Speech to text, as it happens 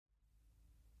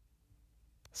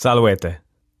Salvete.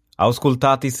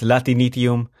 Auscultatis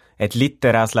Latinitium et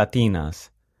litteras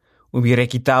latinas, ubi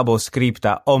recitabo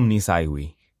scripta omnis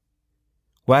aevi.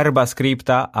 Verba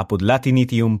scripta apud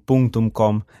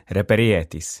latinitium.com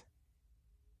reperietis.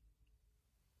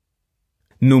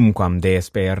 Numquam de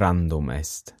esperandum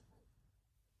est.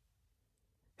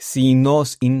 Si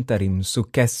nos interim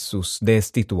successus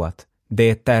destituat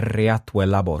de terre atque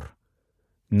labor,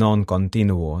 non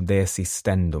continuo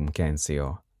desistendum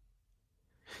censio.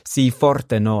 Si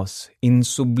forte nos in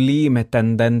sublime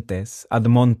tendentes ad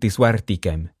montis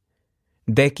verticem,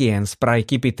 deciens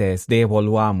praecipites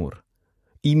devoluamur,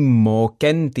 immo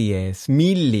centies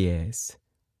millies,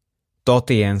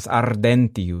 totiens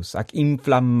ardentius ac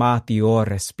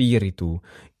inflammatiore spiritu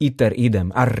iter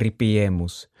idem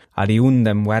arripiemus ad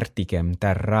iundem verticem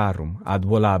terrarum ad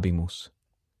volabimus.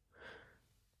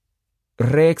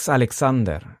 Rex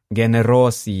Alexander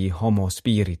generosi homo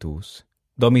spiritus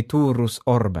domiturus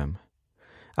orbem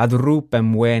ad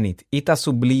rupem venit ita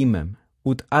sublimem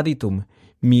ut aditum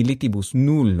militibus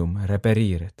nullum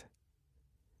reperiret.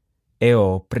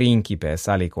 Eo principes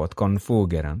aliquot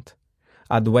confugerant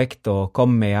ad vecto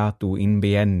commeatu in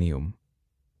biennium,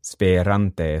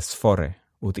 sperantes fore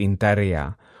ut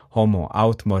interia homo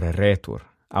aut moreretur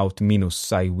aut minus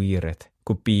saeviret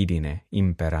cupidine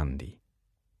imperandi.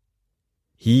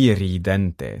 Hiri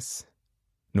dentes,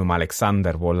 num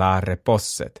Alexander volare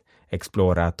posset,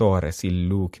 exploratores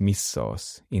illuc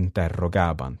missos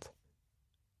interrogabant.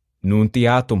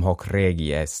 Nuntiatum hoc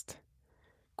regi est,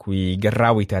 qui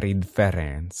graviter id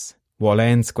ferens,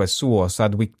 volensque suos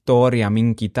ad victoriam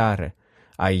incitare,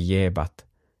 aiebat.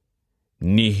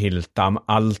 Nihil tam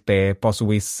alte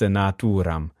posuisse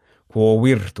naturam, quo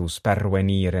virtus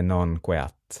pervenire non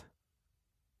queat.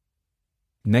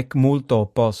 Nec multo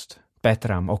post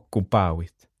Petram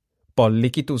occupavit,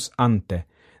 pollicitus ante,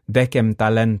 decem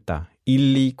talenta,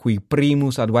 illi qui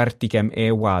primus ad verticem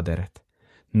evaderet,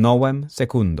 novem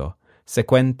secundo,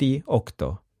 sequenti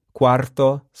octo,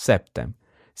 quarto septem,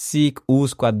 sic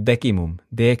usquad decimum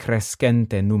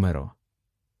decrescente numero.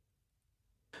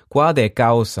 Quade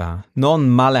causa non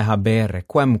male habere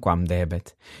quemquam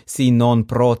debet, si non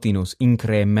protinus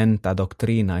incrementa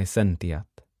doctrinae sentiat.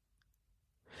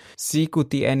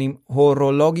 Sicuti enim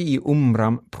horologii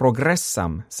umbram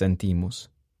progressam sentimus.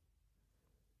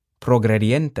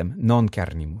 Progredientem non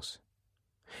cernimus.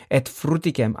 Et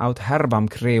fruticem aut herbam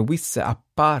crevisse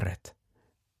apparet,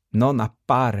 non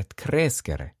apparet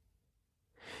crescere.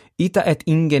 Ita et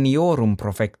ingeniorum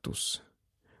profectus,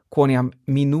 quoniam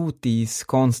minutis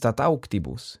constat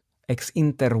auctibus, ex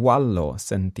intervallo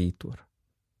sentitur.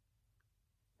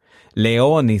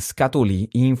 Leonis scatuli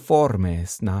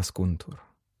informes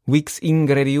nascuntur. Vix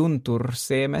ingrediuntur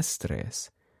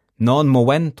semestres, non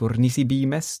moventur nisi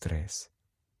bimestres.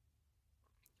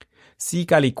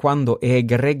 Sic aliquando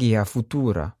egregia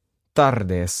futura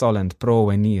tarde solent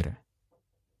provenire.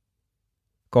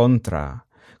 Contra,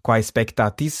 quae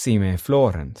spectatissime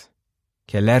florent,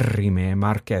 celerrime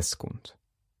marcescunt.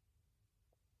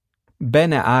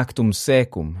 Bene actum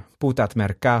secum putat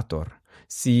mercator,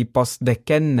 si post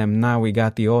decennem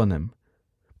navigationem,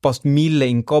 post 1000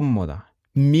 incommoda,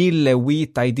 1000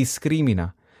 vitae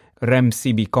discrimina, rem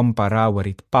sibi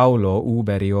comparaverit Paulo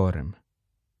uberiorem.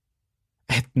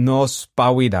 Et nos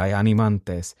pavidae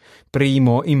animantes,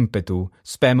 primo impetu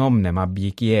spem omnem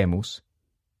abjiciemus.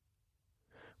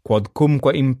 Quod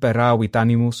cumque imperavit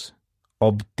animus,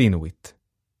 obtinuit.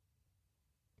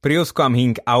 Priusquam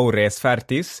hinc aures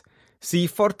fertis, si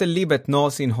forte libet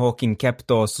nos in hoc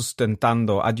incepto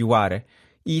sustentando adiuvare,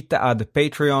 ite ad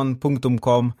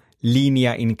patreon.com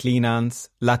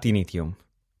 /latinitium.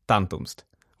 Tantumst.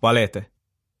 Valete.